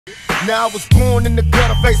Now I was born in the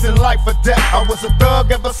gutter, facing life or death. I was a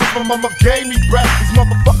thug ever since my mama gave me breath. These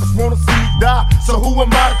motherfuckers wanna see me die, so who am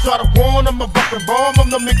I to try to warn them? A fucking bomb them,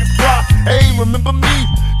 them niggas fly. Hey, remember me?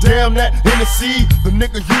 Damn that Hennessy, the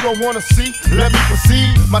nigga you don't wanna see. Let me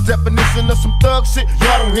proceed. My definition of some thug shit,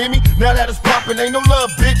 y'all don't hear me. Now that it's poppin', ain't no love,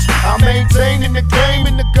 bitch. I maintain in the game,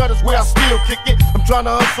 in the gutters where I still kick it. I'm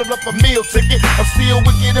tryna hustle up a meal ticket. I'm still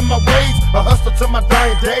wicked in my ways, a hustler to my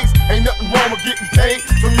dying days. Ain't nothing wrong with getting paid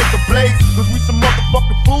from nigga blaze, cause we some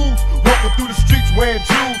motherfucking fools walking through the streets wearing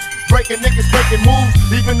jewels, breaking niggas, breaking moves.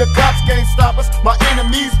 Even the cops can't stop us. My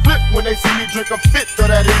enemies flip when they see me drink a fifth of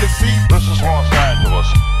that Hennessy. This is Los Angeles.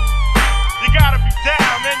 You gotta be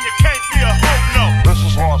down, man. You can't be a hoe.